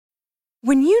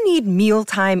When you need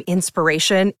mealtime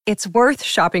inspiration, it's worth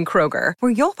shopping Kroger,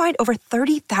 where you'll find over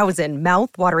 30,000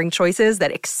 mouth-watering choices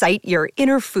that excite your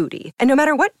inner foodie. And no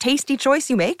matter what tasty choice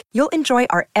you make, you'll enjoy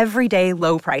our everyday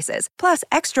low prices, plus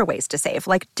extra ways to save,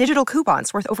 like digital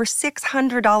coupons worth over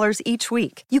 $600 each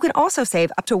week. You can also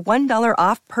save up to $1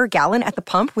 off per gallon at the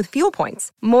pump with fuel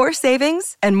points. More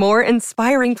savings and more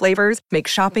inspiring flavors make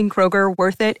shopping Kroger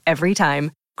worth it every time.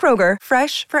 Kroger,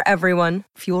 fresh for everyone.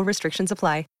 Fuel restrictions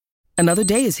apply. Another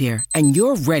day is here, and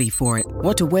you're ready for it.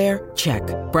 What to wear? Check.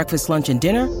 Breakfast, lunch, and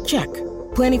dinner? Check.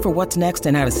 Planning for what's next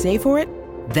and how to save for it?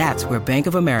 That's where Bank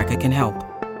of America can help.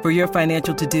 For your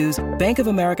financial to-dos, Bank of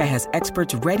America has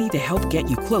experts ready to help get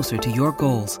you closer to your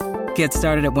goals. Get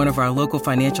started at one of our local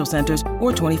financial centers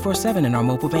or 24/7 in our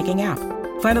mobile banking app.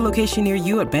 Find a location near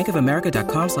you at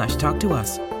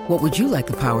bankofamerica.com/talktous. What would you like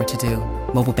the power to do?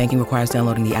 Mobile banking requires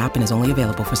downloading the app and is only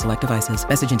available for select devices.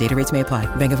 Message and data rates may apply.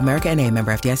 Bank of America N.A.,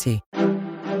 member FDIC.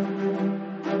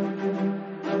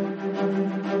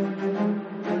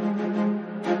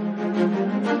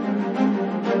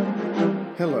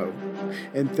 Hello,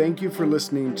 and thank you for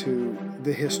listening to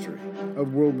The History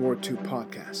of World War II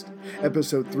podcast.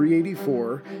 Episode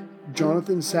 384,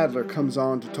 Jonathan Sadler comes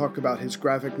on to talk about his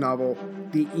graphic novel,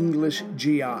 The English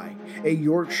GI, a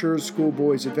Yorkshire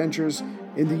schoolboy's adventures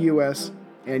in the U.S.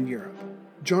 and Europe.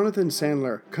 Jonathan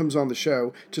Sandler comes on the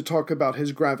show to talk about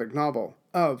his graphic novel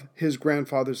of his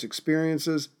grandfather's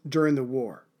experiences during the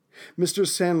war. Mr.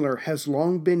 Sandler has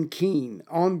long been keen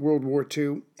on World War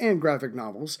II and graphic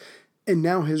novels, and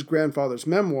now his grandfather's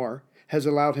memoir has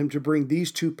allowed him to bring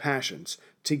these two passions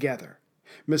together.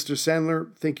 Mr. Sandler,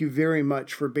 thank you very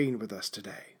much for being with us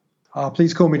today.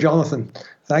 Please call me Jonathan.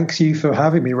 Thanks you for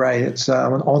having me, Ray.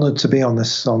 I'm honored to be on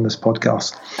this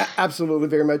podcast. Absolutely,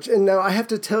 very much. And now I have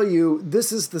to tell you,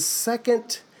 this is the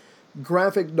second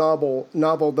graphic novel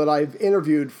that I've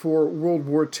interviewed for World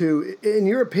War II. In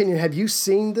your opinion, have you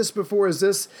seen this before? Is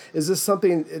this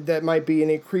something that might be an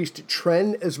increased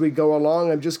trend as we go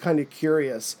along? I'm just kind of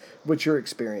curious what your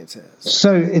experience is.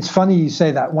 So it's funny you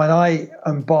say that. When I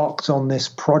embarked on this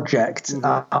project,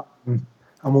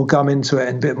 and we'll come into it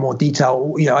in a bit more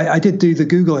detail, I did do the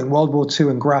Googling World War II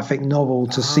and graphic novel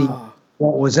to see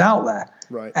what was out there.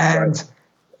 Right. And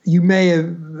you may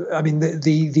have,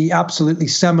 the absolutely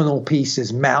seminal piece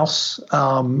is Mouse,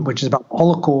 which is about the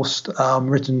Holocaust,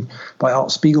 written by Art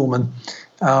Spiegelman.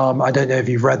 I don't know if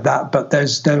you've read that, but there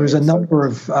was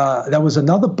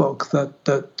another book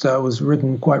that was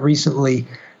written quite recently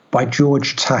by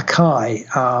George Takei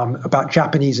about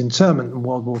Japanese internment in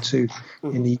World War II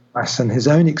in the US and his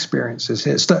own experiences.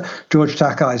 George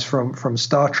Takei is from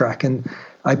Star Trek, and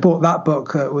I bought that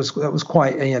book. It was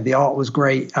quite, the art was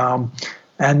great.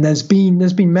 And there's been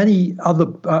many other.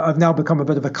 I've now become a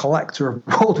bit of a collector of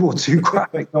World War II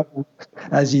graphic novels,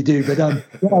 as you do. But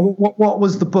what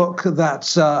was the book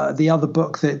that's the other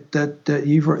book that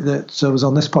you've that was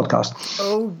on this podcast?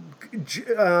 Oh,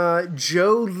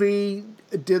 Joe Lee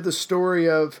did the story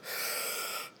of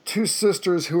two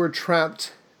sisters who were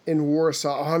trapped in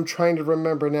Warsaw. Oh, I'm trying to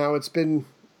remember now. I think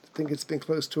it's been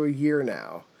close to a year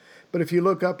now. But if you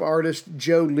look up artist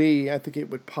Joe Lee, I think it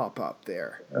would pop up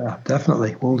there.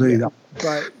 Definitely. We'll do that.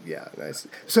 But yeah, nice.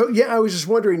 So I was just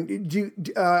wondering,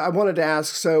 I wanted to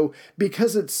ask, so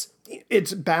because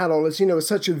it's battle, it's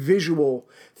such a visual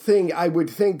thing, I would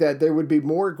think that there would be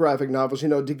more graphic novels,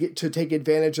 to take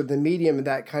advantage of the medium and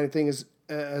that kind of thing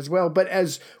as well. But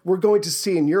as we're going to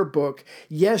see in your book,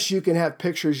 yes, you can have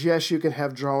pictures, yes, you can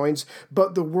have drawings,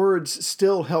 but the words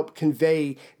still help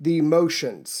convey the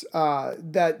emotions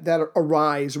that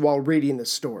arise while reading the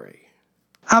story.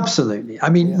 Absolutely.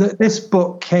 This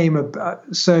book came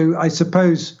about, so I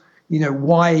suppose,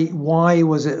 why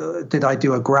was it, did I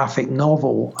do a graphic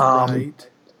novel? Right.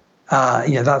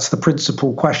 That's the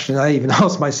principal question I even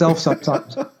ask myself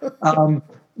sometimes.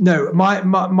 No,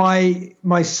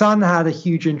 my son had a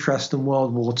huge interest in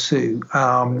World War II.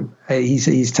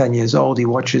 He's 10 years old. He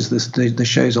watches the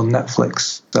shows on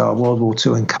Netflix, World War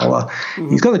II in color. Mm-hmm.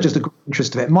 He's got just a great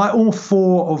interest of it. All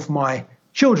four of my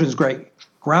children's great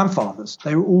grandfathers,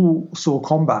 they all saw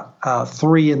combat.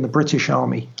 3 in the British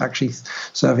Army, actually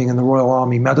serving in the Royal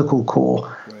Army Medical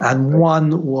Corps, right. And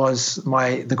one was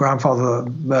the grandfather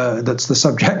that's the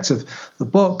subject of the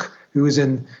book, who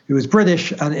was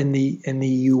British and in the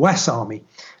U.S. Army.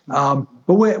 But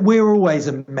we're always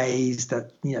amazed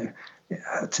at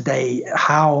today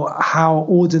how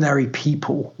ordinary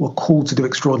people were called to do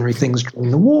extraordinary things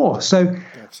during the war. So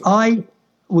absolutely. I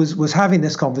was having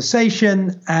this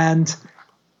conversation, and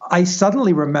I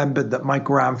suddenly remembered that my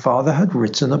grandfather had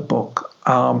written a book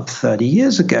 30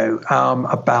 years ago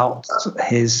about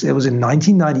it was in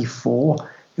 1994.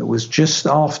 It was just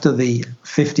after the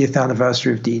 50th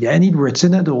anniversary of D-Day, and he'd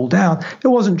written it all down. It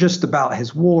wasn't just about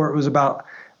his war. It was about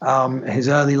his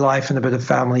early life and a bit of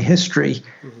family history.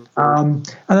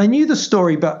 And I knew the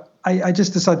story, but I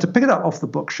just decided to pick it up off the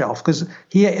bookshelf because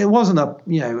it wasn't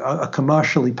a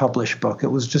commercially published book.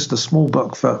 It was just a small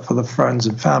book for the friends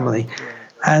and family.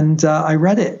 And I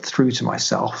read it through to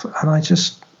myself. And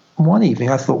one evening,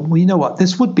 I thought, well, you know what?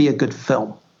 This would be a good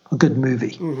film, a good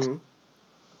movie.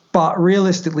 But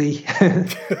realistically,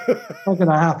 not going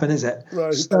to happen, is it?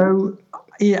 Right. So,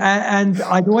 and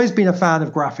I'd always been a fan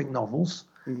of graphic novels.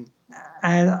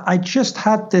 And I just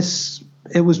had this,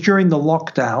 it was during the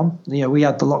lockdown. We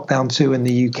had the lockdown too in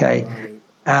the UK. It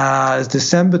was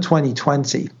December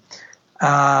 2020. So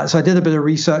I did a bit of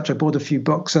research. I bought a few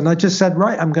books and I just said,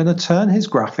 right, I'm going to turn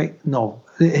his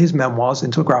memoirs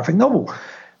into a graphic novel.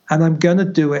 And I'm going to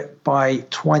do it by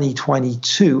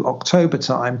 2022, October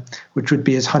time, which would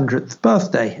be his 100th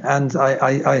birthday. And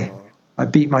I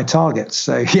beat my targets.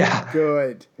 So, yeah.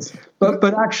 Good.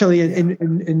 But actually,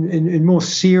 in more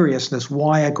seriousness,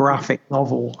 why a graphic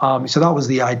novel? So that was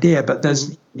the idea. But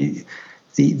there's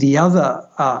the other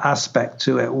aspect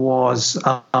to it was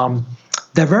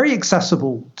they're very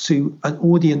accessible to an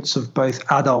audience of both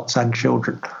adults and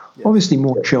children. Yes. Obviously,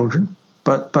 more children,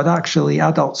 but actually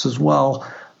adults as well.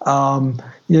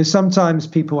 Sometimes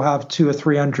people have 200 or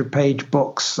 300 page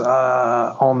books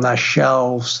on their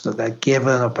shelves that they're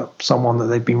given or someone that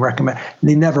they've been recommended, and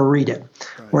they never read it.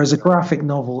 Right. Whereas a graphic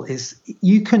novel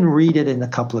you can read it in a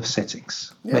couple of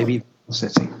sittings, maybe one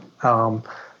sitting.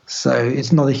 So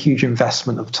it's not a huge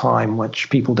investment of time,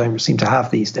 which people don't seem to have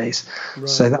these days. Right.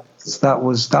 So that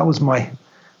was my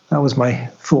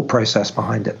thought process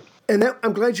behind it. And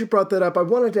I'm glad you brought that up. I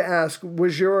wanted to ask: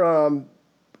 was your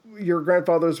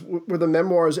grandfather's, were the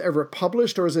memoirs ever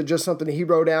published, or is it just something he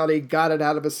wrote out, he got it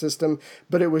out of a system,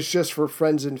 but it was just for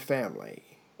friends and family?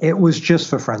 It was just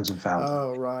for friends and family.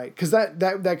 Oh, right. Because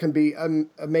that can be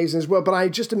amazing as well. But I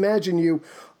just imagine you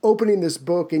opening this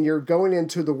book and you're going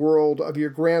into the world of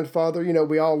your grandfather.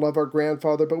 We all love our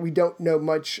grandfather, but we don't know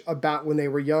much about when they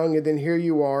were young. And then here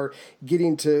you are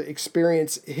getting to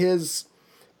experience his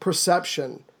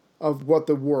perception of what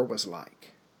the war was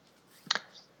like.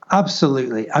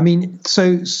 Absolutely. I mean,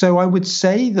 so I would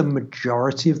say the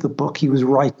majority of the book he was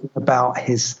writing about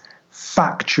his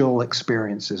factual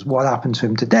experiences, what happened to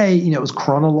him today. It was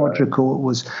chronological. It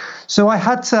was, so I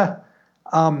had to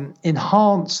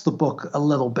enhance the book a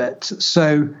little bit.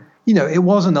 So, it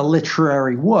wasn't a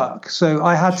literary work. So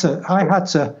I had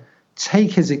to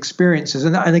take his experiences.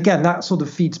 And again, that sort of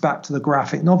feeds back to the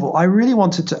graphic novel. I really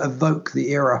wanted to evoke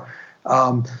the era.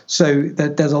 So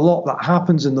there's a lot that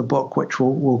happens in the book, which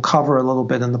we'll cover a little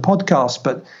bit in the podcast.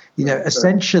 But,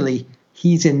 essentially,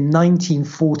 he's in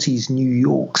 1940s New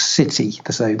York City.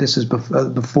 So this is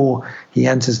before he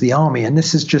enters the army. And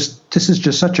this is just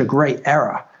such a great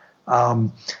era.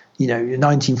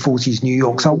 1940s New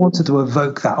York. So I wanted to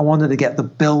evoke that. I wanted to get the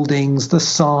buildings, the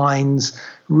signs,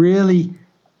 really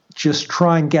just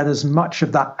try and get as much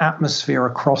of that atmosphere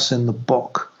across in the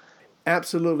book.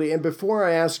 Absolutely. And before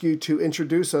I ask you to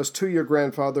introduce us to your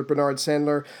grandfather, Bernard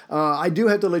Sandler, I do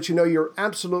have to let you know you're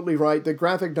absolutely right. The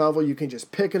graphic novel, you can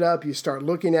just pick it up, you start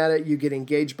looking at it, you get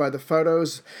engaged by the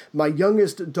photos. My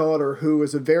youngest daughter, who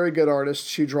is a very good artist,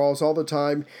 she draws all the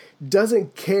time,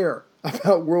 doesn't care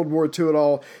about World War II at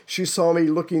all. She saw me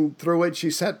looking through it. She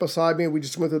sat beside me and we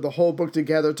just went through the whole book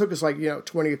together. It took us 20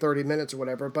 or 30 minutes or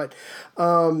whatever. But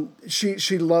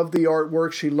she loved the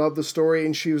artwork. She loved the story.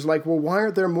 And she was like, well, why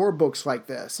aren't there more books like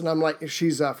this? And I'm like,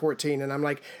 she's 14. And I'm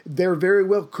like, there very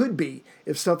well could be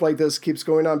if stuff like this keeps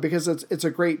going on, because it's a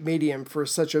great medium for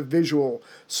such a visual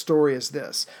story as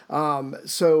this.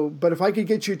 But if I could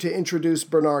get you to introduce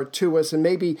Bernard to us and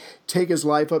maybe take his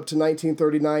life up to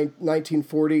 1939,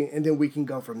 1940, and then we can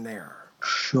go from there.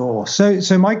 Sure.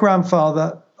 So my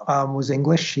grandfather was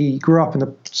English. He grew up in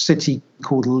a city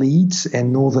called Leeds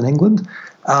in northern England.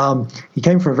 He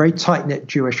came from a very tight-knit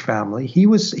Jewish family.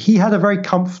 He had a very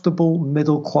comfortable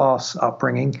middle-class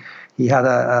upbringing. He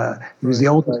was the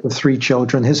oldest of 3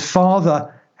 children. His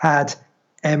father had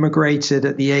emigrated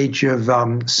at the age of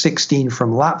 16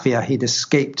 from Latvia. He'd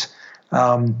escaped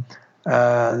the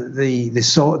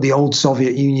old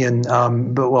Soviet Union,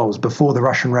 it was before the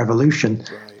Russian Revolution,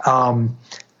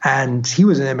 and he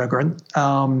was an immigrant.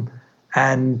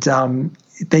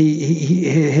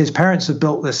 His parents had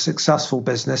built this successful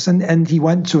business, and he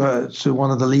went to one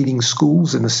of the leading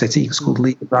schools in the city. It's called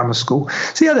Leeds Grammar School.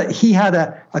 So he had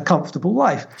a comfortable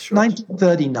life. Sure.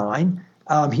 1939.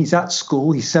 He's at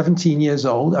school. He's 17 years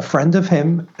old. A friend of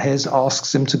his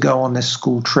asks him to go on this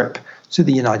school trip to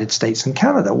the United States and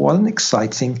Canada. What an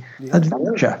exciting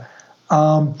adventure.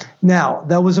 Now,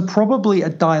 there was probably a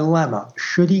dilemma.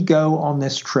 Should he go on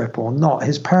this trip or not?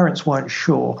 His parents weren't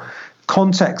sure.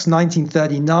 Context,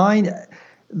 1939,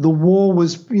 the war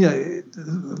was,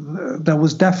 there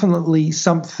was definitely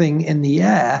something in the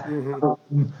air.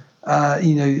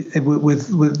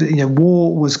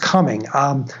 War was coming.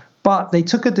 But they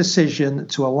took a decision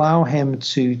to allow him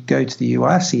to go to the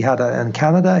US. In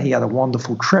Canada, he had a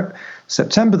wonderful trip.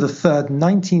 September the 3rd,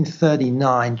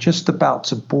 1939, just about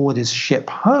to board his ship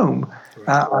home.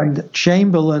 And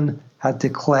Chamberlain had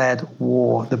declared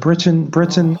war. Britain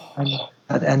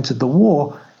had entered the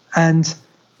war. And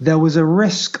there was a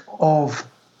risk of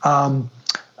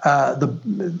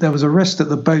there was a risk that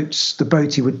the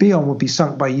boat he would be on would be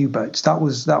sunk by U-boats. That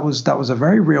was a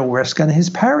very real risk, and his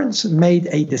parents made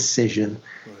a decision.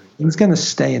 He was going to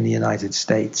stay in the United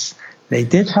States. They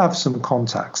did have some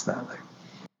contacts there, though.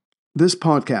 This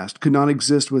podcast could not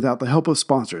exist without the help of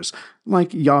sponsors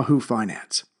like Yahoo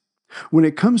Finance. When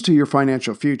it comes to your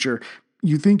financial future,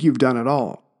 you think you've done it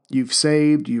all. You've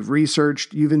saved, you've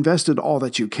researched, you've invested all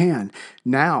that you can.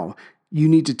 Now, you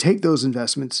need to take those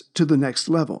investments to the next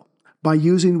level by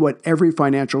using what every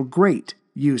financial great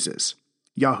uses,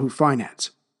 Yahoo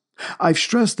Finance. I've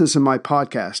stressed this in my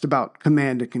podcast about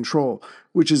command and control,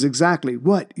 which is exactly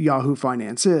what Yahoo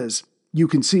Finance is. You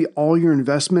can see all your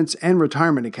investments and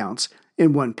retirement accounts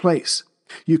in one place.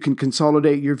 You can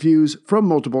consolidate your views from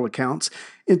multiple accounts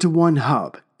into one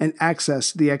hub and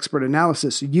access the expert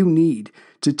analysis you need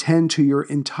to tend to your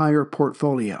entire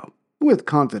portfolio with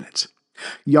confidence.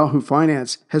 Yahoo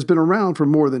Finance has been around for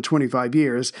more than 25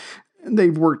 years, and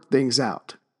they've worked things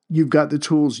out. You've got the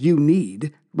tools you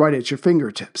need right at your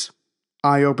fingertips.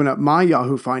 I open up my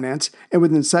Yahoo Finance, and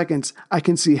within seconds, I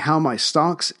can see how my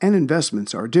stocks and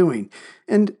investments are doing.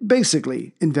 And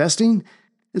basically, investing,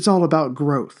 it's all about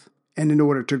growth. And in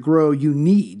order to grow, you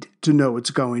need to know what's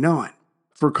going on.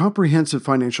 For comprehensive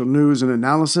financial news and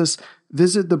analysis,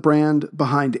 visit the brand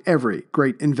behind every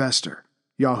great investor,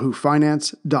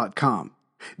 yahoofinance.com.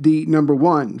 The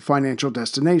 #1 financial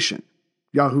destination,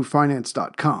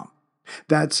 yahoofinance.com.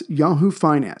 That's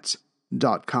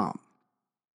yahoofinance.com.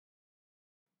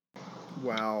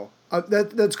 Wow.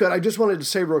 That's good. I just wanted to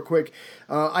say real quick,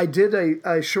 I did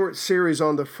a short series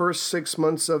on the first 6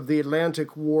 months of the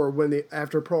Atlantic War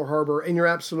after Pearl Harbor, and you're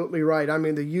absolutely right. I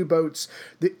mean, the U-boats,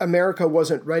 America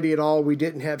wasn't ready at all. We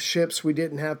didn't have ships. We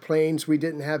didn't have planes. We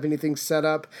didn't have anything set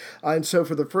up. And so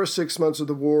for the first 6 months of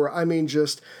the war, I mean,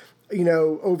 just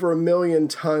over 1 million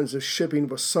tons of shipping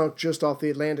was sunk just off the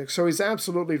Atlantic. So he's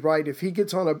absolutely right. If he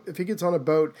gets on a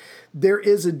boat, there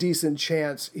is a decent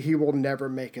chance he will never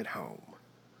make it home.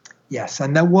 Yes,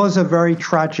 and there was a very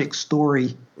tragic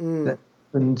story, and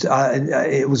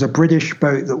it was a British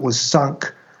boat that was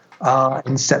sunk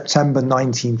in September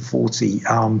 1940.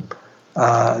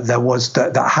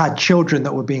 That had children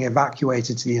that were being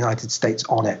evacuated to the United States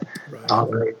on it.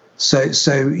 Right. So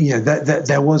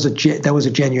there was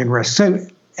a genuine risk. So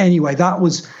anyway, that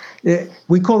was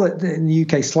we call it in the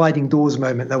UK sliding doors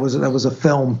moment. There was a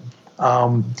film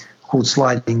called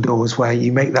Sliding Doors where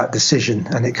you make that decision,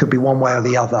 and it could be one way or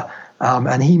the other.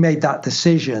 And he made that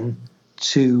decision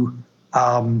to,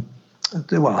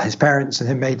 his parents and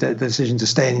him made the decision to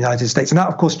stay in the United States, and that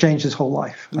of course changed his whole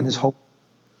life and his whole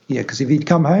year. Because if he'd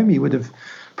come home, he would have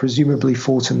presumably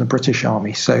fought in the British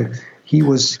Army. So he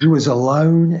was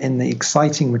alone in the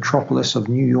exciting metropolis of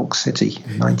New York City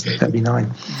in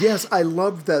 1939. Yes, I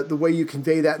love the way you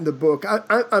convey that in the book.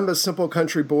 I'm a simple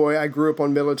country boy. I grew up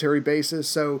on military bases,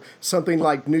 so something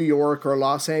like New York or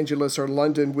Los Angeles or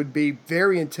London would be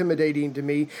very intimidating to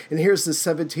me. And here's this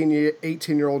 17,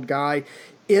 18-year-old guy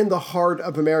in the heart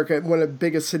of America, one of the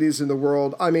biggest cities in the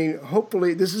world. I mean,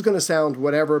 hopefully, this is going to sound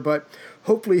whatever, but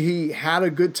hopefully he had a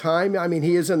good time. I mean,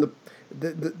 he is in the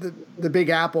Big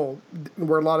Apple,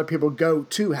 where a lot of people go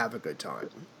to have a good time.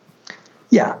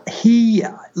 Yeah,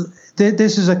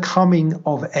 this is a coming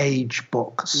of age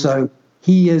book. So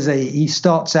he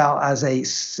starts out as a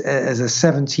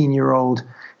 17-year-old.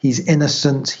 He's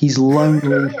innocent. He's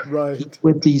lonely. Right. He's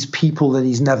with these people that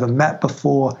he's never met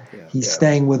before. He's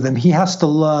staying with them. He has to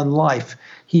learn life.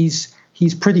 He's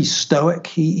pretty stoic.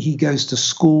 He goes to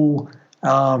school.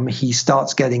 He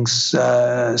starts getting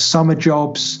summer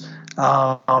jobs.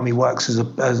 He works as a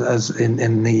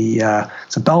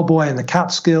bellboy in the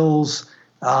Catskills.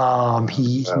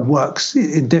 He works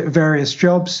in various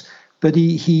jobs, but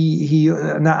he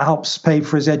and that helps pay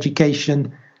for his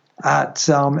education at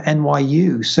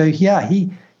NYU. So yeah,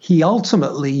 he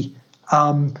ultimately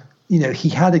he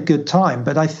had a good time.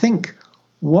 But I think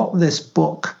what this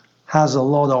book has a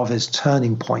lot of his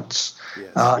turning points.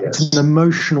 Yes. It's an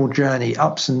emotional journey,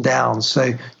 ups and downs.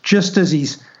 So just as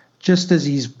he's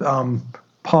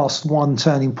past one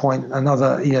turning point,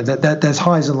 another, there's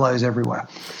highs and lows everywhere.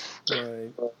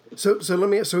 Right.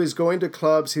 So he's going to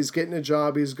clubs, he's getting a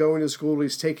job, he's going to school,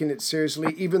 he's taking it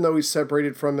seriously, even though he's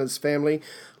separated from his family.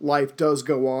 Life does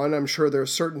go on. I'm sure there are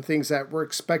certain things that were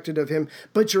expected of him,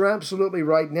 but you're absolutely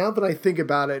right. Now that I think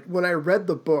about it, when I read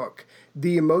the book,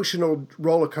 the emotional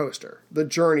roller coaster, the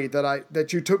journey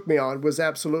that you took me on was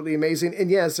absolutely amazing.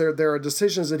 And yes, there are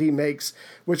decisions that he makes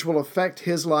which will affect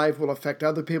his life, will affect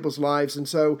other people's lives, and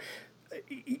so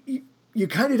you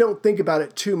kind of don't think about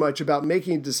it too much about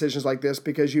making decisions like this,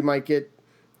 because you might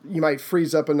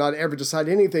freeze up and not ever decide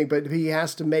anything, but he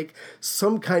has to make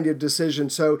some kind of decision.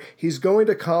 So he's going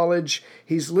to college,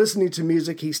 he's listening to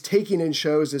music, he's taking in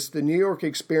shows, it's the New York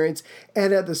experience,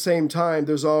 and at the same time,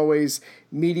 there's always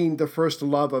meeting the first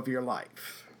love of your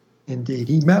life. Indeed.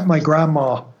 He met my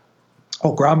grandma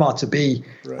to-be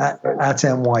at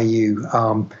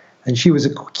NYU, and she was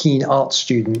a keen art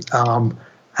student.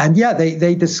 And yeah,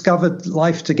 they discovered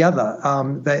life together.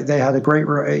 They had a great,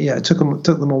 it took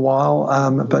them a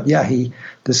while, but yeah, he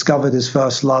discovered his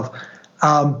first love.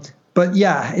 But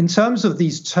yeah, in terms of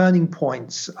these turning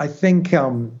points, I think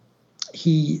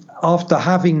he, after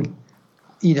having,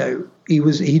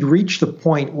 he'd reached the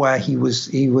point where he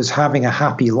was having a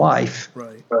happy life.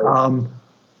 Right.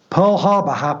 Pearl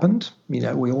Harbor happened, we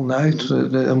all know, so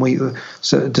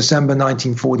December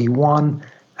 1941,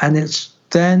 and it's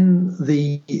then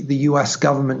the U.S.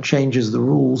 government changes the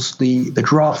rules. The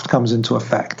draft comes into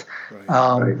effect,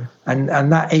 and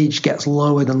that age gets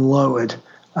lowered and lowered.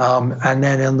 And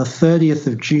then on the 30th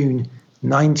of June,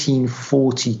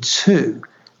 1942,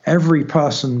 every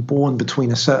person born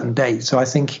between a certain date. So I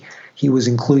think he was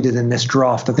included in this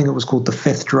draft. I think it was called the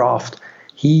fifth draft.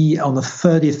 He, on the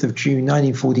 30th of June,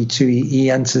 1942,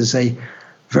 he enters in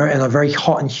a very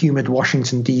hot and humid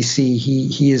Washington, D.C.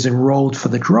 He is enrolled for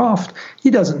the draft. He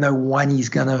doesn't know when he's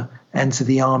going to enter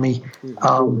the Army.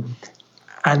 And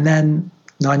then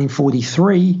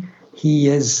 1943,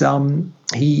 he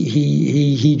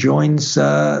joins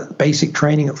basic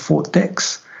training at Fort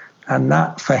Dix. And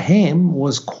that, for him,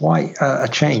 was quite a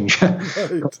change.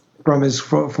 Right. From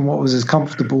what was his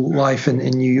comfortable life in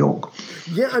New York.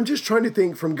 Yeah, I'm just trying to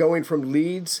think from going from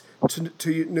Leeds to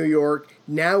New York,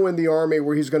 now in the Army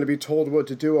where he's going to be told what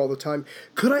to do all the time.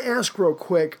 Could I ask real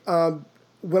quick,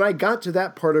 when I got to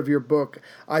that part of your book,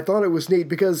 I thought it was neat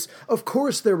because, of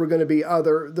course, there were going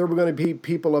to be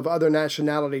people of other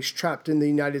nationalities trapped in the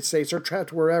United States or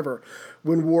trapped wherever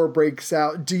when war breaks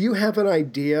out. Do you have an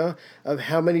idea of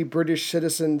how many British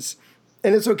citizens?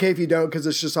 And it's okay if you don't, because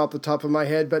it's just off the top of my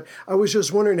head, but I was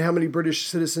just wondering how many British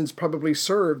citizens probably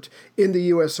served in the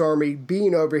U.S. Army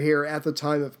being over here at the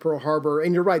time of Pearl Harbor.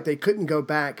 And you're right, they couldn't go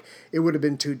back. It would have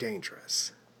been too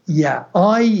dangerous. Yeah,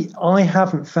 I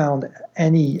haven't found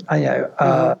any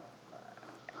other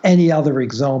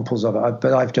examples of it,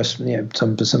 but I've just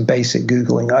some basic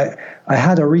Googling. I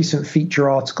had a recent feature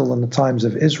article in the Times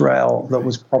of Israel that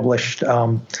was published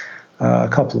a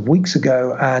couple of weeks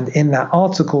ago, and in that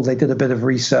article they did a bit of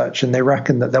research, and they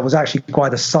reckoned that there was actually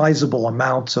quite a sizable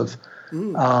amount of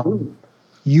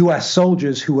U.S.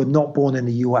 soldiers who were not born in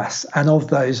the U.S., and of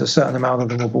those, a certain amount of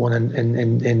them were born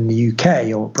in the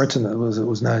U.K. or Britain, it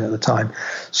was known at the time.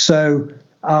 So,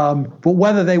 but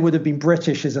whether they would have been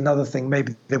British is another thing.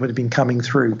 Maybe they would have been coming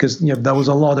through because there was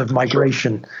a lot of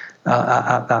migration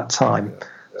at that time.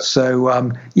 So,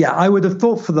 I would have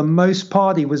thought for the most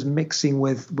part he was mixing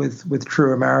with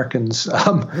true Americans,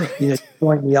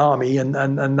 join the army,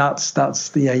 and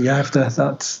that's you have to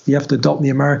adopt the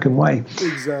American way.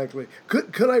 Exactly.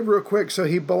 Could I real quick? So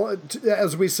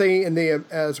as we say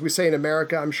in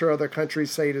America, I'm sure other countries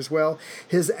say it as well.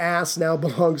 His ass now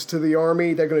belongs to the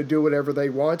Army. They're going to do whatever they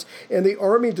want, and the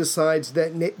Army decides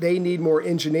that they need more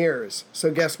engineers. So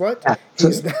guess what?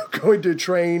 He's now going to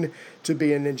train to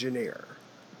be an engineer.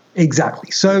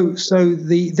 Exactly. So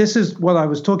this is what I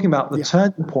was talking about, the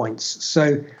turning points.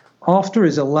 So after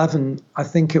his 11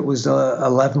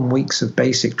 weeks of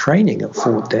basic training at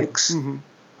Fort Dix,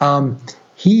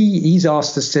 he's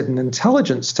asked to sit an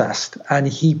intelligence test, and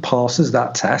he passes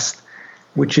that test,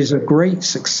 which is a great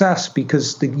success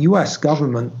because the U.S.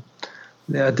 government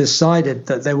decided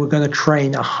that they were going to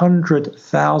train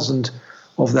 100,000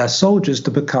 of their soldiers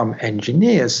to become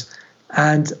engineers.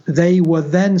 And they were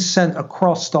then sent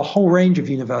across the whole range of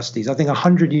universities, I think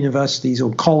 100 universities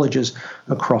or colleges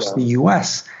across the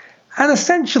U.S. And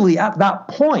essentially at that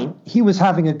point, he was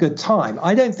having a good time.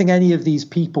 I don't think any of these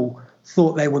people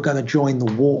thought they were going to join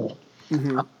the war.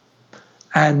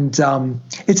 And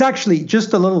it's actually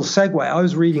just a little segue. I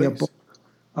was reading a book.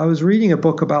 I was reading a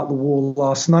book about the war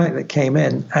last night that came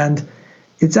in, and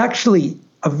it's actually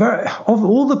of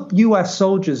all the U.S.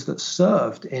 soldiers that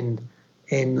served in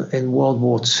World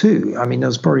War II. I mean, there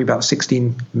was probably about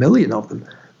 16 million of them.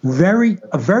 I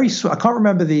can't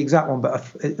remember the exact one, but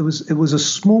it was a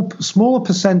smaller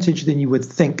percentage than you would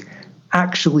think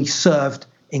actually served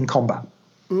in combat.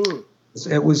 Mm.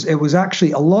 It was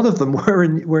actually, a lot of them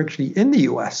were actually in the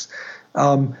U.S.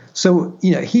 So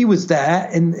he was there,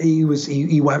 and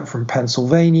he went from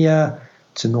Pennsylvania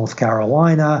to North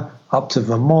Carolina up to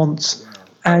Vermont,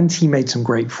 and he made some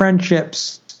great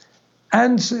friendships.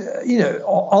 And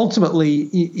ultimately,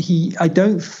 I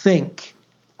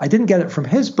didn't get it from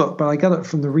his book, but I got it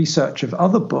from the research of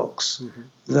other books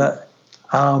that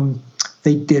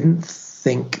they didn't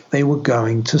think they were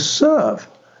going to serve.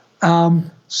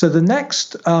 So the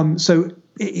next,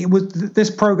 it was, this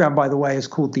program, by the way, is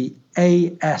called the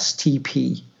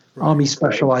ASTP, Army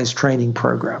Specialized Training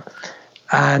Program.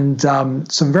 And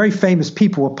some very famous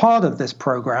people were part of this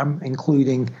program,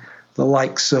 including the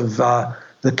likes of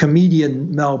the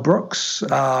comedian Mel Brooks,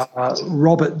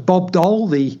 Bob Dole,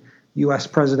 the U.S.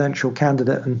 presidential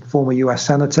candidate and former U.S.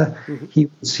 senator.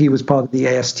 He was part of the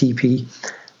ASTP.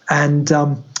 And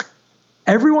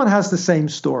everyone has the same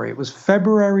story. It was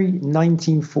February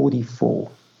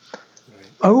 1944.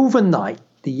 Overnight,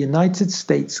 the United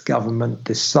States government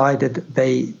decided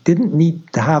they didn't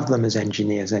need to have them as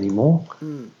engineers anymore.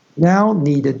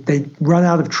 They'd run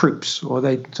out of troops, or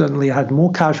they certainly had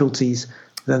more casualties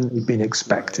than they'd been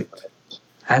expecting.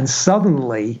 And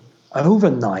suddenly,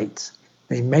 overnight,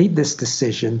 they made this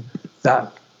decision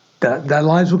that their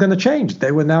lives were going to change.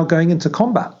 They were now going into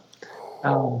combat.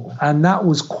 And that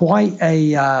was quite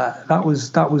that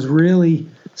was really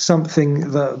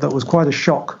something that was quite a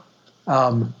shock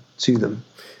to them.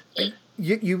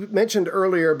 You mentioned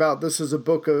earlier about this is a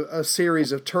book, a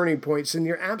series of turning points, and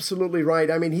you're absolutely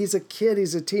right. I mean, he's a kid,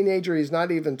 he's a teenager, he's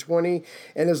not even 20,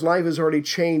 and his life has already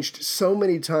changed so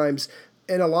many times,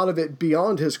 and a lot of it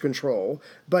beyond his control.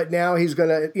 But now he's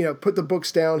going to, put the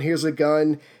books down. Here's a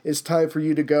gun. It's time for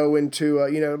you to go into,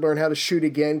 learn how to shoot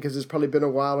again, because it's probably been a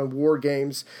while in war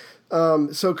games.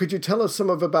 So could you tell us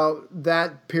some about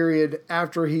that period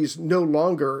after he's no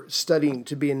longer studying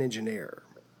to be an engineer?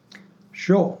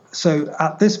 Sure. So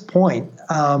at this point,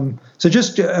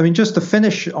 just to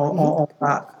finish on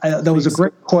that, there was a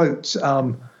great quote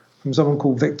from someone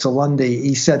called Victor Lundy.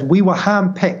 He said, "We were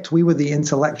handpicked. We were the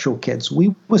intellectual kids.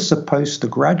 We were supposed to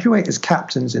graduate as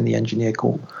captains in the Engineer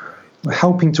Corps. We're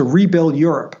helping to rebuild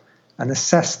Europe and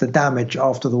assess the damage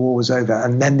after the war was over.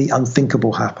 And then the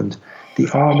unthinkable happened. The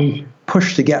Army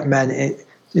pushed to get men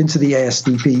into the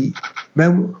ASDP.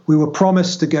 We were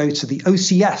promised to go to the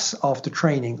OCS after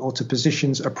training, or to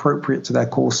positions appropriate to their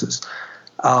courses."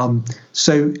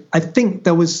 So I think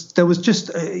there was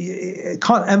just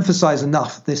can't emphasize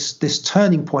enough this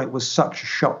turning point was such a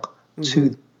shock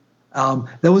to them.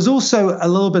 There was also a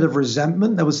little bit of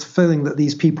resentment. There was the feeling that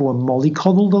these people were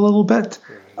mollycoddled a little bit.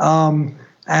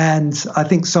 And I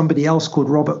think somebody else called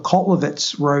Robert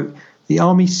Kotlowitz wrote, "The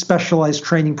Army Specialized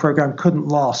Training Program couldn't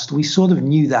last. We sort of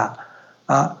knew that.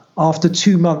 After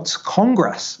 2 months,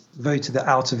 Congress voted it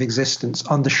out of existence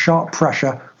under sharp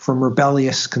pressure from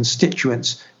rebellious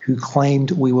constituents who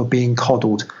claimed we were being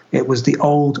coddled. It was the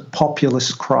old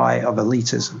populist cry of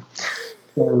elitism."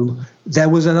 So there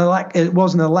was it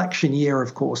was an election year,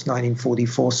 of course,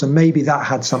 1944. So maybe that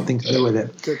had something to do with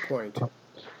it. Good point.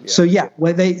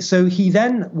 Yeah. So he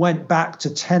then went back to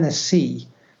Tennessee.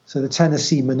 So the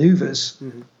Tennessee maneuvers,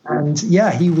 and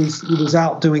he was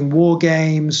out doing war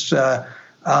games.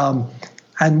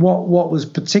 And what was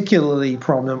particularly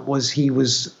prominent was he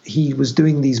was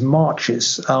doing these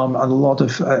marches. And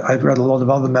I'd read a lot of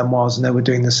other memoirs, and they were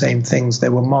doing the same things. They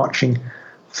were marching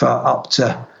for up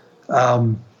to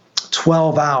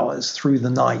 12 hours through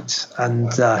the night,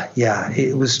 and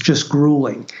it was just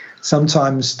grueling.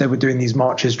 Sometimes they were doing these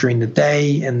marches during the day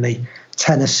in the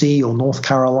Tennessee or North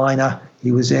Carolina.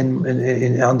 He was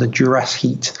in under duress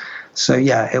heat. So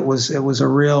it was a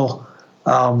real.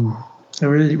 A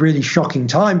really, really shocking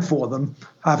time for them,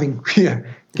 having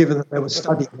given that they were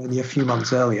studying only a few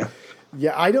months earlier.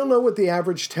 Yeah, I don't know what the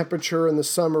average temperature in the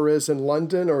summer is in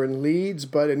London or in Leeds,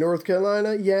 but in North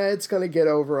Carolina, it's going to get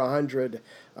over 100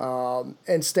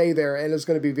 and stay there, and it's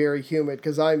going to be very humid,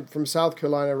 because I'm from South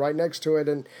Carolina, right next to it,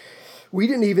 and we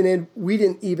didn't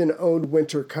even own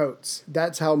winter coats.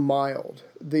 That's how mild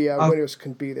the winters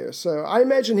can be there. So I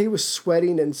imagine he was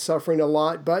sweating and suffering a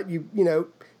lot, but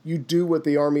you do what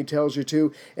the Army tells you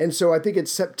to. And so I think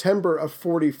it's September of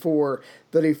 44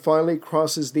 that he finally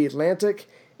crosses the Atlantic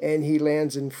and he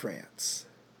lands in France.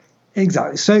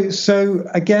 Exactly. So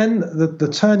again, the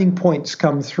turning points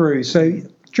come through. So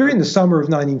during the summer of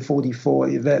 1944,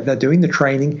 they're doing the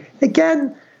training.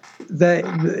 Again,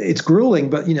 it's grueling,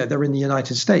 but they're in the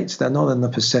United States. They're not in the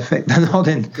Pacific. They're not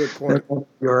in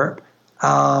Europe.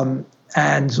 And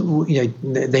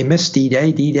they missed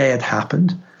D-Day. D-Day had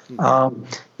happened.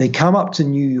 They come up to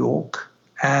New York,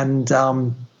 and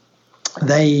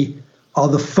they are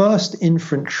the first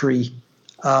infantry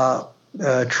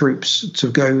troops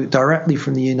to go directly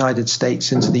from the United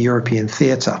States into the European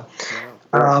theater.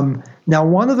 Now,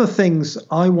 one of the things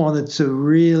I wanted to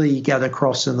really get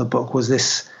across in the book was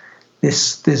this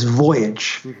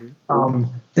voyage.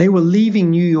 They were leaving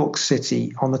New York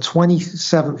City on the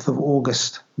 27th of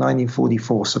August,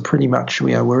 1944. So pretty much,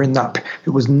 we're in that.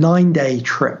 It was a 9-day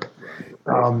trip.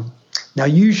 Now,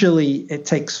 usually it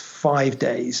takes 5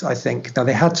 days, I think. Now,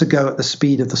 they had to go at the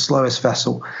speed of the slowest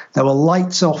vessel. There were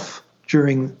lights off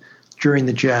during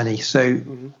the journey. So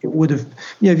it would have,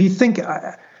 if you think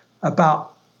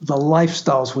about the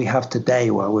lifestyles we have today,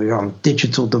 where we're on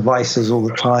digital devices all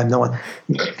the time,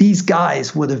 these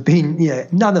guys would have been,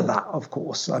 none of that, of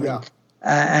course. I mean,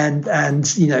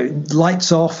 and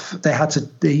lights off.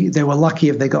 They were lucky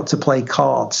if they got to play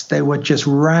cards. They were just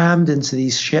rammed into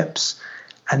these ships,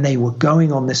 and they were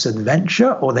going on this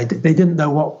adventure, or they didn't know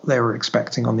what they were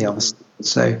expecting on the other side.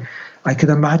 So I could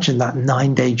imagine that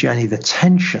 9-day journey, the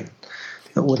tension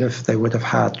that they would have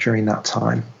had during that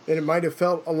time. And it might have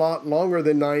felt a lot longer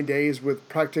than 9 days with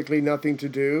practically nothing to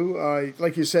do.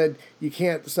 Like you said,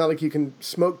 it's not like you can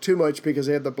smoke too much because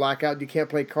they have the blackout. You can't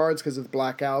play cards because of the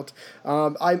blackout.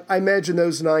 I imagine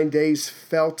those 9 days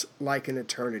felt like an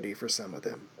eternity for some of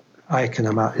them. I can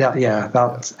imagine.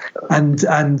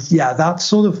 That's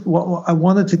sort of what I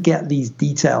wanted to get these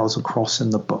details across in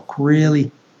the book, really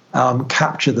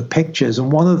capture the pictures.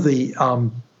 And one of the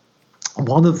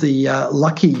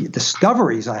lucky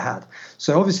discoveries I had.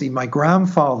 So obviously my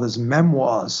grandfather's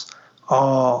memoirs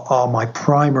are my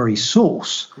primary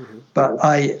source, but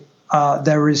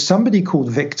there is somebody called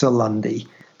Victor Lundy.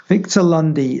 Victor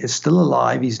Lundy is still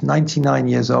alive. He's 99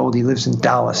 years old. He lives in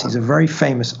Dallas. He's a very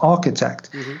famous architect,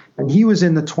 and he was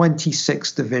in the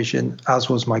 26th Division, as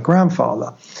was my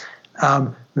grandfather.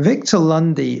 Victor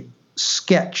Lundy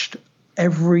sketched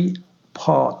every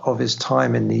part of his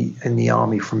time in the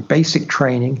army, from basic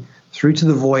training through to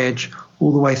the voyage,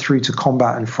 all the way through to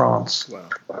combat in France.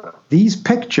 Wow. These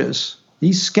pictures,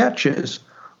 these sketches,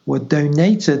 were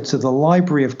donated to the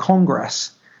Library of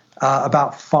Congress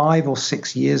about 5 or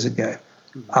 6 years ago.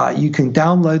 You can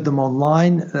download them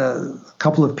online. A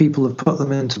couple of people have put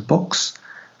them into books.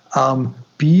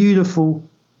 Beautiful,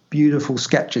 beautiful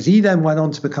sketches. He then went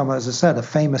on to become, as I said, a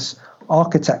famous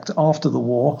architect after the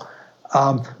war.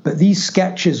 But these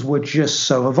sketches were just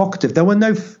so evocative.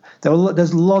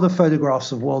 There's a lot of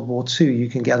photographs of World War II you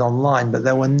can get online, but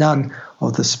there were none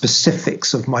of the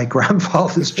specifics of my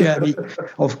grandfather's journey,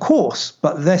 of course.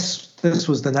 But this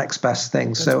was the next best thing.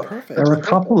 That's so perfect. There are a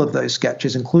couple of those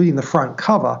sketches, including the front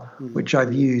cover, which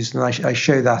I've used, and I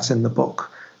show that in the book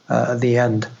at the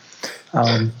end.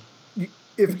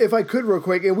 If I could real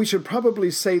quick, and we should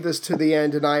probably say this to the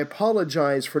end, and I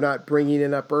apologize for not bringing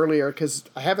it up earlier because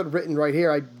I have it written right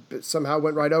here. I somehow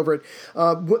went right over it.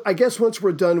 I guess once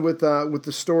we're done with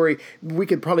the story, we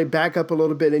could probably back up a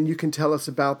little bit, and you can tell us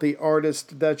about the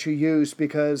artist that you used,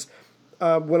 because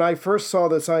when I first saw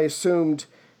this, I assumed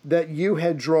that you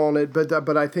had drawn it,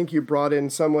 but I think you brought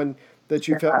in someone that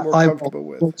you felt more comfortable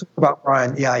with. We'll talk about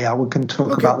Brian. Yeah, we can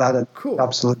talk about that. Cool.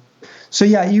 Absolutely. So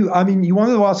yeah, you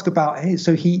wanted to ask about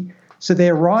so they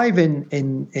arrive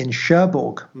in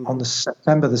Cherbourg on the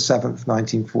September the 7th,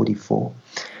 1944.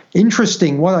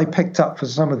 Interesting, what I picked up for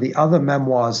some of the other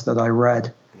memoirs that I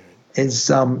read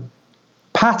is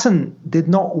Patton did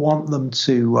not want them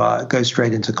to go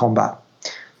straight into combat.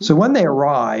 So when they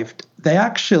arrived, they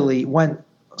actually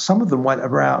some of them went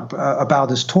around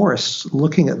about as tourists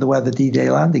looking at where the D-Day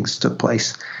landings took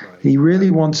place. Right. He really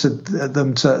wanted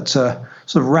them to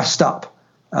sort of rest up,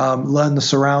 learn the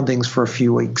surroundings for a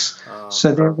few weeks.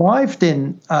 So they arrived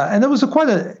and it was quite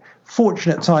a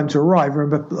fortunate time to arrive.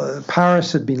 Remember,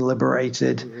 Paris had been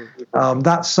liberated.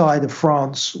 That side of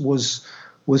France was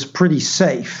pretty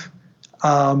safe.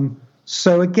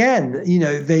 So again,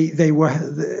 they were.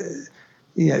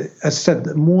 As I said,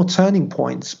 more turning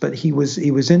points, but he was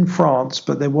in France,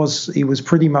 but he was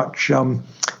pretty much,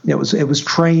 it was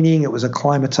training, it was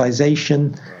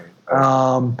acclimatization,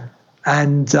 but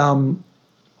then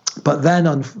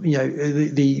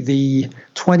the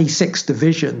 26th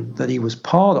Division that he was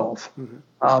part of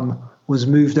was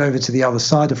moved over to the other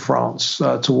side of France,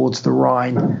 towards the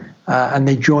Rhine, and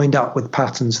they joined up with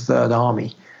Patton's Third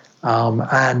Army.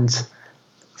 And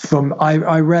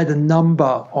I read a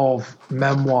number of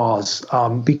memoirs,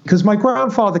 because my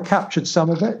grandfather captured some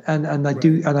of it, and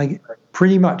I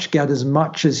pretty much get as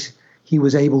much as he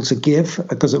was able to give,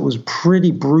 because it was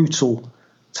pretty brutal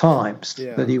times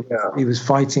that he was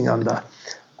fighting under.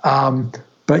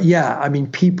 But yeah, I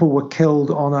mean, people were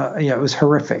killed it was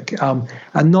horrific.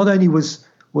 And not only was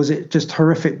it just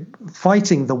horrific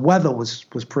fighting, the weather was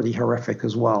pretty horrific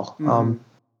as well. Mm-hmm.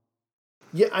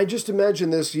 Yeah, I just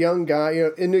imagine this young guy,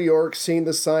 in New York, seeing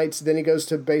the sights. Then he goes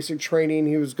to basic training.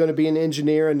 He was going to be an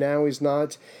engineer, and now he's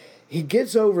not. He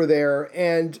gets over there,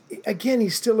 and again,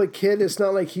 he's still a kid. It's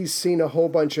not like he's seen a whole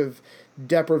bunch of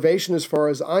deprivation, as far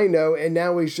as I know. And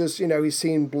now he's just, he's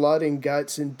seen blood and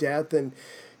guts and death and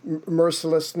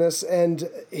mercilessness. And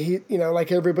he,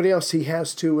 like everybody else, he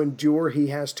has to endure. He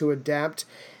has to adapt,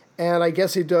 and I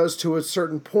guess he does to a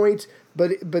certain point.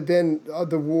 But then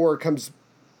the war comes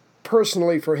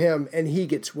personally for him, and he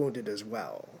gets wounded as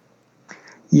well.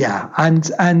 Yeah,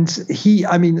 and he,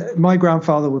 I mean, my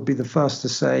grandfather would be the first to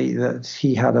say that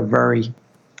he had a very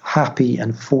happy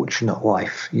and fortunate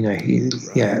life. He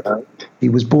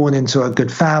was born into a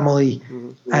good family,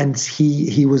 and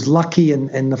he was lucky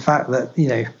in the fact that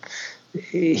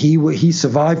he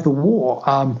survived the war.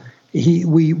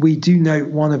 We do note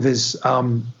one of his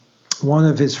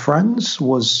friends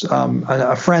was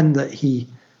a friend that he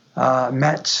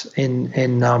met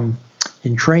in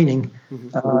training,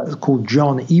 called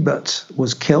John Ebert,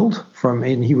 was killed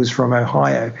he was from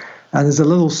Ohio. And there's a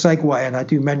little segue, and I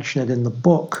do mention it in the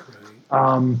book.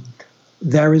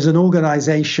 There is an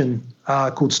organization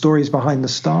called Stories Behind the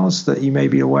Stars that you may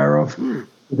be aware of.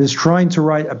 It is trying to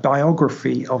write a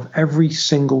biography of every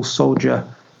single soldier,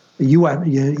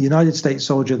 United States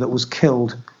soldier, that was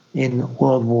killed in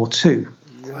World War II.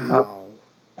 Wow.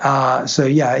 So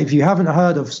yeah, if you haven't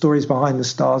heard of Stories Behind the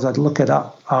Stars, I'd look it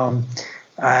up.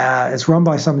 It's run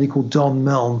by somebody called Don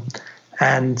Milne,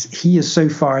 and he has so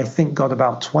far, I think, got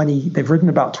about 20. They've written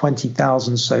about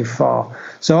 20,000 so far.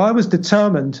 So I was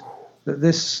determined that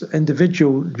this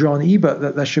individual, John Ebert,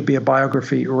 that there should be a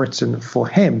biography written for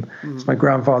him. As my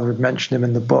grandfather had mentioned him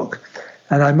in the book,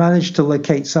 and I managed to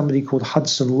locate somebody called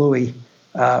Hudson Louis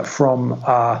from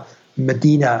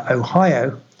Medina,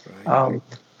 Ohio, and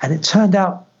it turned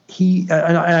out and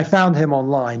I found him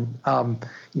online.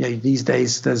 These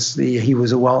days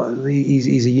he's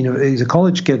a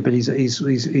college kid, but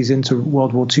he's into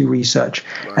World War II research,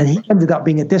 and he ended up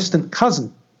being a distant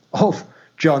cousin of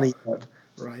John Ebert.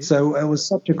 Right. So it was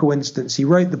such a coincidence. He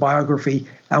wrote the biography,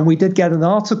 and we did get an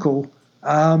article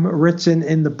written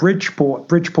in the Bridgeport,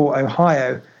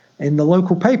 Ohio, in the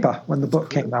local paper when the book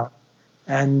came out.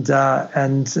 And some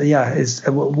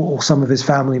of his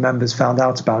family members found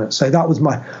out about it. So that was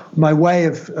my way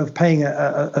of paying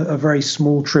a very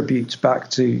small tribute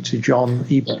back to John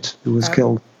Ebert, who was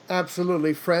killed.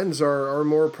 Absolutely. Friends are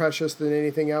more precious than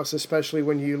anything else, especially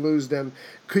when you lose them.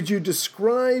 Could you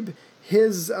describe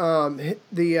his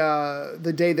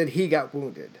the day that he got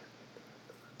wounded?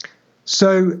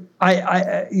 So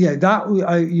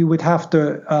you would have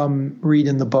to read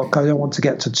in the book. I don't want to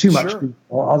get to too much detail.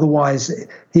 Otherwise,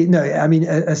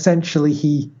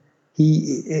 essentially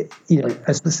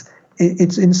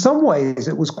it's in some ways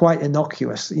it was quite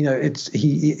innocuous.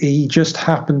 He just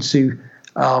happened to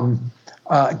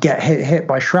get hit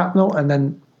by shrapnel, and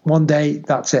then one day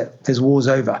that's it. His war's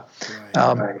over.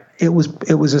 Right. It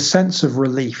was a sense of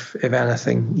relief, if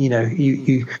anything.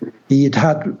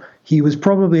 He was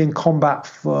probably in combat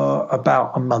for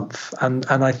about a month, and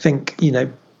I think he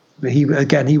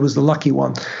was the lucky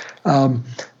one. The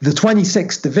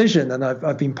 26th Division, and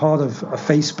I've been part of a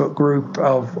Facebook group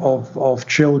of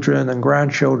children and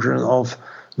grandchildren of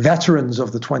veterans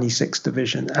of the 26th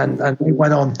Division, and they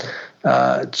went on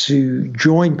to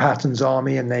join Patton's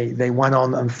army, and they went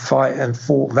on and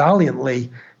fought valiantly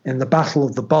in the Battle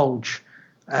of the Bulge,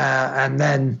 and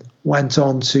then went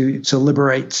on to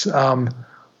liberate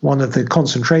one of the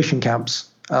concentration camps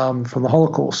from the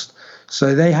Holocaust.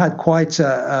 So they had quite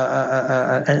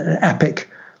an epic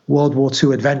World War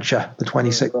II adventure, the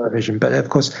 26th Division. But of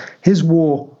course, his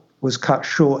war was cut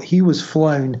short. He was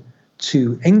flown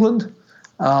to England,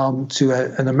 to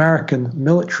an American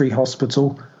military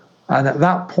hospital, and at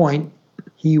that point,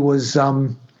 he was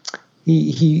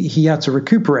he had to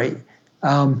recuperate.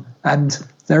 And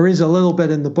there is a little bit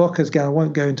in the book, again, I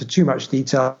won't go into too much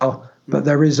detail, but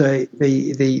there is a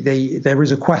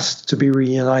quest to be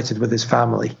reunited with his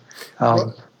family.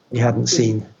 He hadn't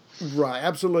seen. Right,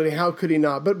 absolutely. How could he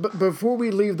not? But before we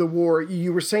leave the war,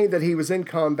 you were saying that he was in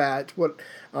combat,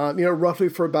 roughly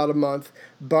for about a month.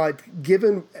 But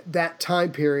given that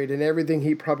time period and everything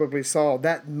he probably saw,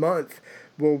 that month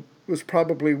was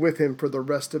probably with him for the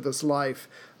rest of his life.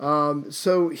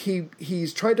 So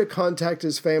he's tried to contact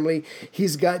his family.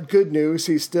 He's got good news.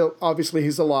 He's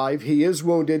alive. He is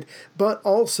wounded, but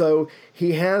also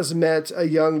he has met a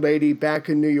young lady back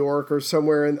in New York or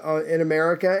somewhere in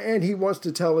America, and he wants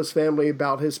to tell his family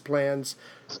about his plans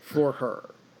for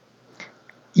her.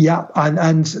 Yeah,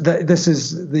 this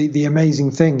is the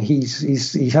amazing thing. He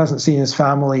hasn't seen his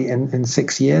family in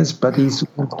 6 years, but he's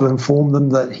wanted to inform them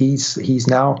that he's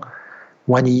now,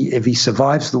 if he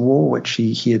survives the war, which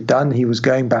he had done, he was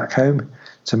going back home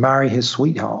to marry his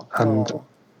sweetheart, and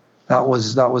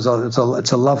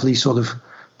it's a lovely sort of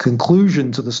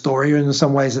conclusion to the story. And in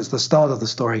some ways, it's the start of the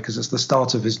story because it's the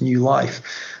start of his new life.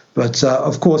 But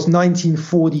of course,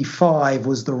 1945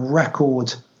 was the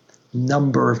record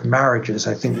number of marriages,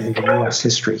 I think, in U.S.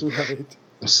 history. Right.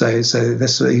 So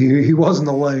he wasn't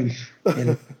alone.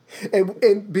 And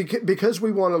because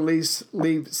we want to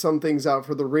leave some things out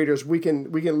for the readers, we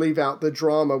can leave out the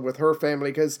drama with her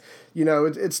family because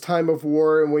it's time of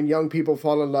war, and when young people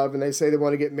fall in love and they say they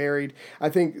want to get married, I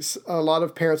think a lot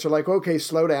of parents are like, okay,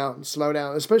 slow down,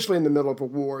 especially in the middle of a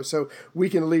war. So we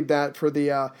can leave that for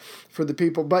the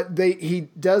people. But he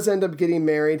does end up getting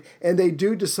married, and they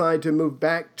do decide to move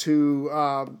back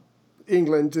to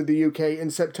England, to the UK, in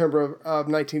September of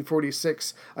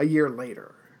 1946, a year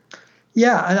later.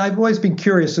 Yeah, and I've always been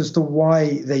curious as to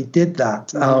why they did that.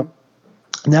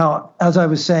 Mm-hmm. Now, as I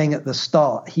was saying at the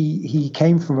start, he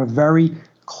came from a very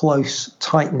close,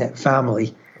 tight-knit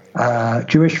family,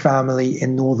 Jewish family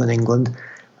in northern England.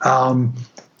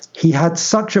 He had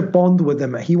such a bond with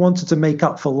them. He wanted to make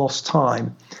up for lost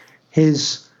time.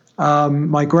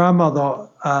 My grandmother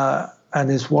and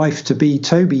his wife-to-be,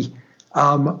 Toby,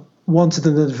 wanted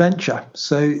an adventure,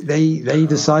 so they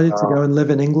decided to go and live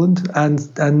in England, and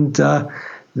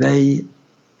they,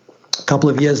 a couple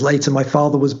of years later, my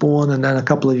father was born, and then a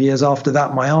couple of years after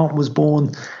that, my aunt was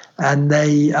born, and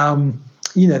they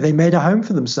made a home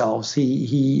for themselves.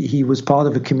 He was part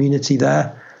of a community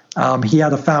there. He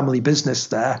had a family business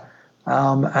there,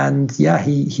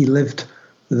 he lived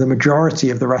the majority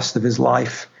of the rest of his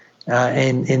life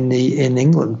in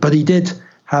England, but he did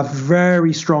have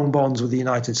very strong bonds with the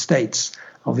United States,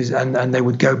 obviously, and they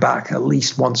would go back at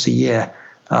least once a year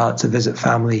to visit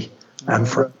family and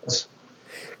friends.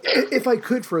 If I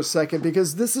could for a second,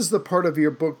 because this is the part of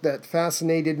your book that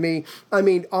fascinated me. I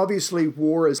mean, obviously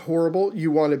war is horrible.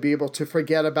 You want to be able to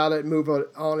forget about it, move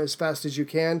on as fast as you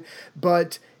can.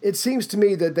 But it seems to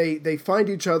me that they find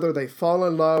each other, they fall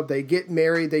in love, they get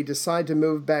married, they decide to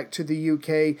move back to the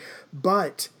UK,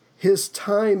 but his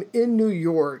time in New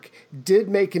York did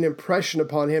make an impression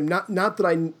upon him. Not that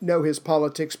I know his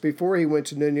politics before he went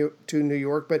to New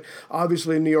York, but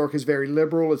obviously New York is very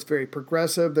liberal. It's very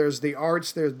progressive. There's the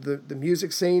arts, there's the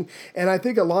music scene. And I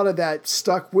think a lot of that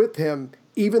stuck with him,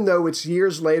 even though it's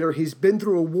years later. He's been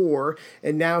through a war,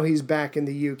 and now he's back in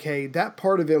the UK. That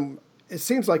part of him, it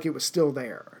seems like it was still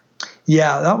there.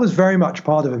 Yeah, that was very much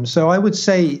part of him. So I would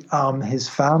say his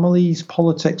family's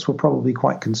politics were probably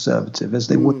quite conservative, as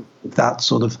they would with that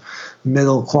sort of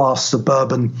middle-class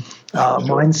suburban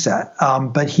mindset.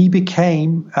 But he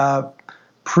became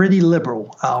pretty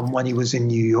liberal when he was in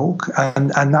New York,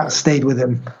 and that stayed with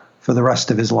him for the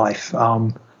rest of his life.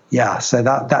 So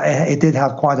that it did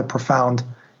have quite a profound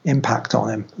impact on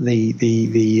him.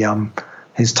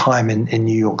 His time in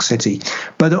New York City,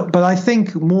 but I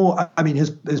think more. I mean,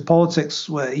 his politics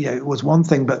was one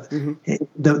thing, but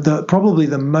the probably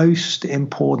the most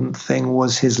important thing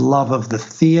was his love of the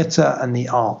theater and the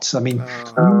arts. I mean,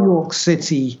 New York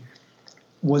City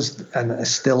was, and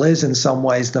still is in some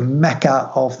ways, the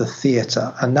mecca of the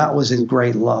theater, and that was his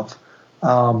great love.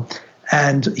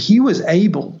 And he was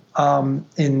able in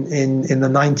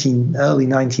the early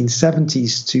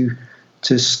 1970s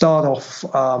to start off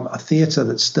a theater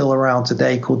that's still around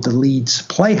today called the Leeds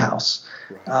Playhouse.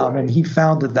 And he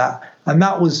founded that. And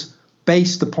that was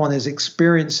based upon his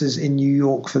experiences in New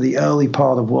York for the early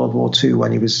part of World War II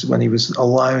when he was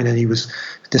alone and he was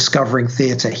discovering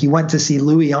theater. He went to see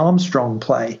Louis Armstrong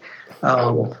play,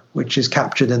 which is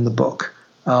captured in the book.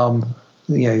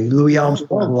 Louis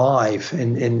Armstrong live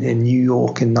in New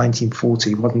York in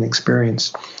 1940. What an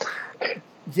experience.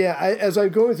 Yeah, as I'm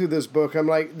going through this book, I'm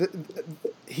like,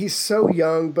 he's so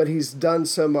young, but he's done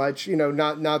so much.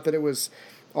 Not that it was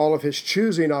all of his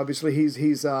choosing. Obviously,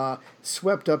 he's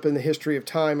swept up in the history of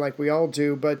time, like we all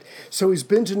do. But so he's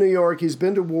been to New York, he's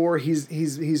been to war,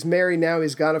 he's married now,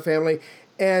 he's got a family,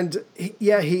 And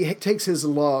he takes his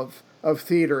love of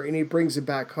theater and he brings it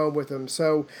back home with him.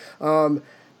 So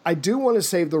I do want to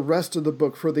save the rest of the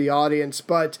book for the audience,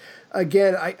 but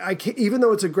again, I can't, even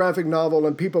though it's a graphic novel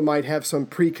and people might have some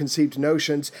preconceived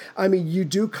notions, I mean, you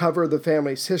do cover the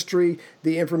family's history,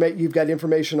 you've got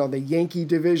information on the Yankee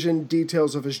division,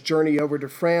 details of his journey over to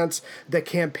France, the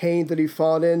campaign that he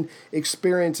fought in,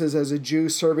 experiences as a Jew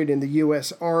serving in the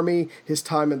U.S. Army, his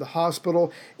time in the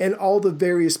hospital, and all the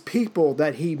various people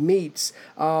that he meets.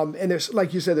 And there's,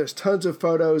 like you said, there's tons of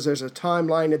photos, there's a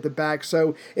timeline at the back,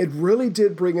 so it really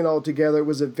did bring it all together. It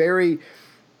was a very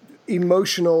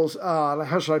emotional,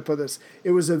 how should I put this?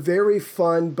 It was a very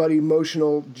fun but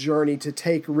emotional journey to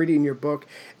take reading your book.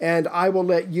 And I will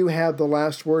let you have the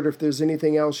last word if there's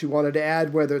anything else you wanted to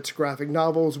add, whether it's graphic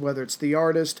novels, whether it's the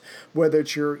artist, whether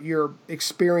it's your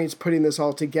experience putting this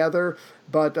all together.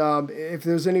 But if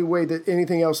there's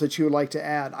anything else that you would like to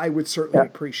add, I would certainly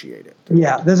appreciate it.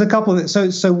 Yeah, there's a couple of it.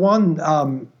 So one,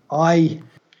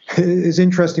 it's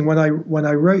interesting when I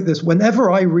wrote this, whenever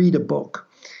I read a book,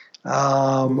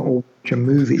 or watch a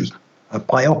movie, a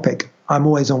biopic, I'm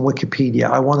always on Wikipedia.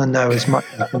 I want to know as much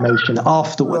information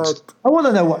afterwards. I want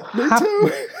to know what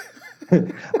happened.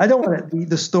 I don't want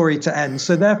the story to end.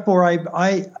 So therefore,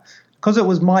 because it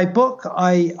was my book,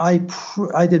 I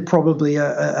did probably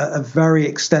a very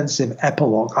extensive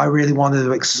epilogue. I really wanted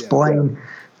to explain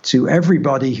to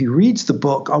everybody who reads the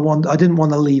book. I didn't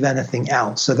want to leave anything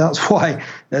out. So that's why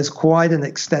there's quite an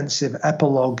extensive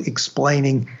epilogue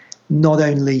explaining not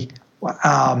only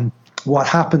what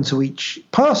happened to each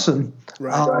person,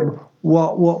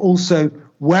 what also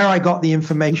where I got the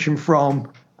information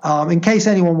from, in case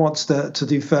anyone wants to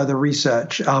do further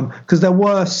research, because there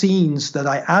were scenes that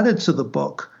I added to the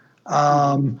book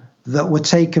that were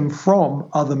taken from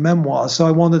other memoirs. So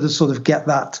I wanted to sort of get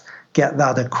that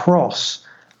across.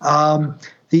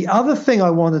 The other thing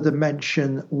I wanted to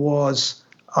mention was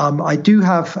I do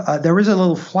have there is a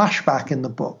little flashback in the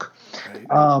book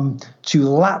to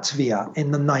Latvia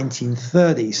in the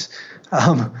 1930s,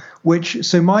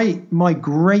 so my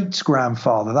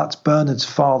great-grandfather, that's Bernard's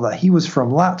father, he was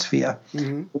from Latvia,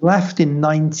 left in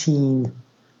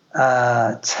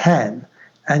 1910,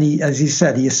 and he, as he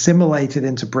said, he assimilated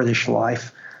into British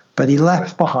life, but he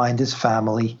left behind his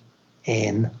family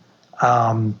in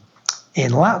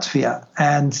Latvia.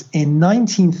 And in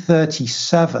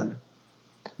 1937,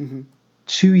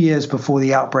 2 years before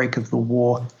the outbreak of the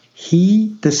war,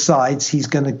 he decides he's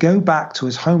going to go back to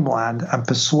his homeland and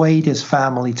persuade his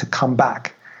family to come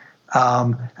back.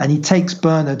 And he takes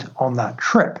Bernard on that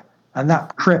trip. And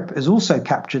that trip is also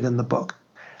captured in the book.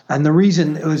 And the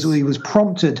reason he was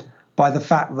prompted by the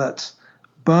fact that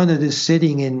Bernard is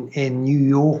sitting in New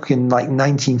York in like June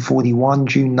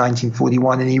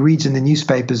 1941, and he reads in the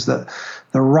newspapers that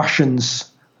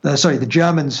the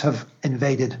Germans have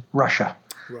invaded Russia.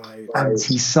 Right. And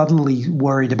he's suddenly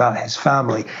worried about his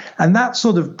family. And that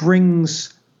sort of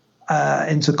brings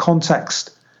into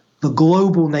context the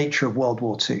global nature of World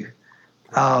War II.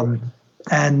 And,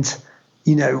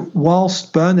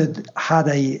 whilst Bernard had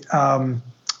a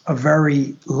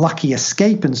very lucky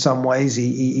escape in some ways,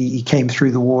 he came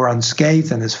through the war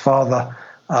unscathed, and his father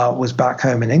was back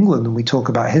home in England, and we talk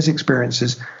about his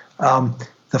experiences.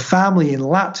 The family in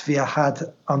Latvia had,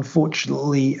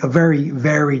 unfortunately, a very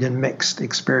varied and mixed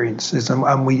experiences,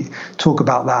 and we talk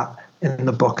about that in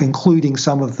the book, including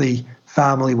some of the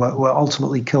family were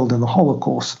ultimately killed in the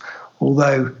Holocaust,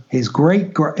 although his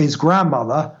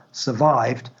grandmother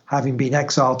survived, having been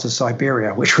exiled to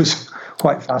Siberia, which was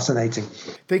quite fascinating.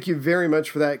 Thank you very much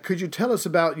for that. Could you tell us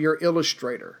about your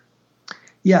illustrator?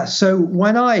 Yeah, so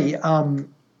when I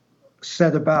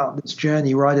said about this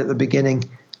journey right at the beginning,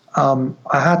 I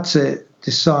had to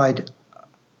decide,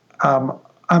 am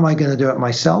I going to do it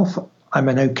myself? I'm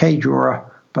an okay drawer,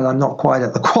 but I'm not quite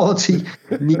at the quality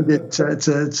needed to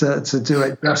do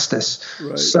it justice.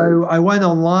 Right. So I went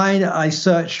online. I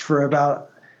searched for about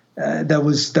I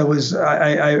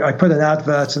put an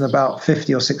advert and about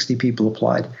 50 or 60 people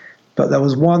applied. But there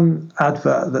was one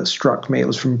advert that struck me. It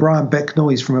was from Brian Bicknell.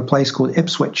 He's from a place called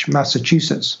Ipswich,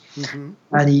 Massachusetts.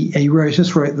 And he wrote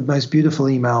the most beautiful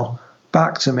email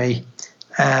back to me,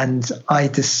 and I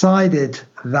decided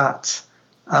that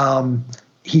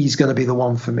he's going to be the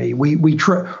one for me.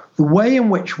 The way in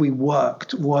which we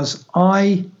worked was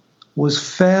I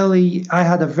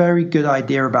had a very good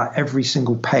idea about every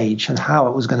single page and how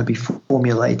it was going to be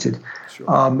formulated.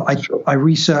 Sure. I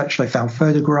researched, I found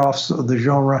photographs of the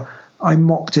genre, I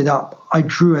mocked it up, I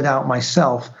drew it out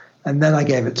myself, and then I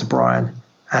gave it to Brian.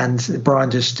 And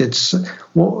Brian just did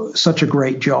such a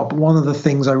great job. One of the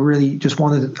things I really just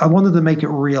wanted to make it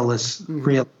real.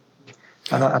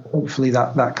 And hopefully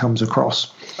that comes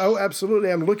across. Oh,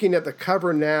 absolutely. I'm looking at the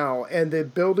cover now, and the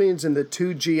buildings and the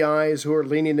two GIs who are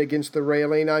leaning against the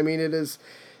railing. I mean,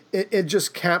 it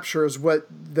just captures what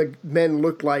the men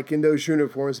looked like in those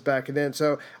uniforms back then.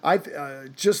 So I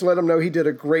just let him know he did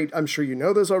a great, I'm sure you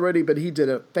know this already, but he did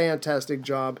a fantastic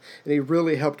job, and he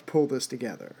really helped pull this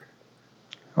together.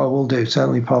 Oh, will do.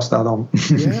 Certainly pass that on.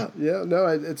 No,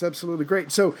 it's absolutely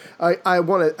great. So I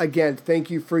want to, again, thank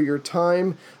you for your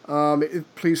time.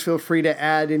 Please feel free to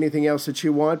add anything else that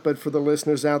you want. But for the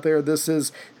listeners out there, this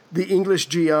is the English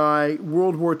GI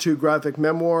World War II graphic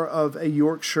memoir of a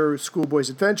Yorkshire schoolboy's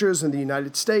adventures in the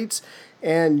United States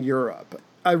and Europe.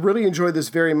 I really enjoyed this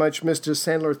very much, Mr.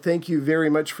 Sandler. Thank you very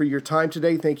much for your time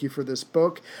today. Thank you for this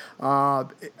book.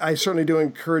 I certainly do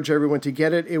encourage everyone to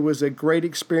get it. It was a great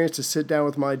experience to sit down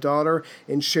with my daughter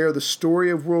and share the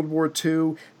story of World War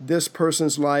II, this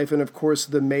person's life, and, of course,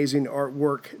 the amazing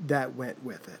artwork that went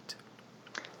with it.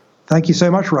 Thank you so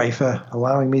much, Ray, for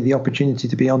allowing me the opportunity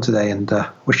to be on today, and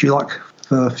wish you luck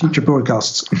for future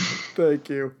broadcasts. Thank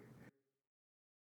you.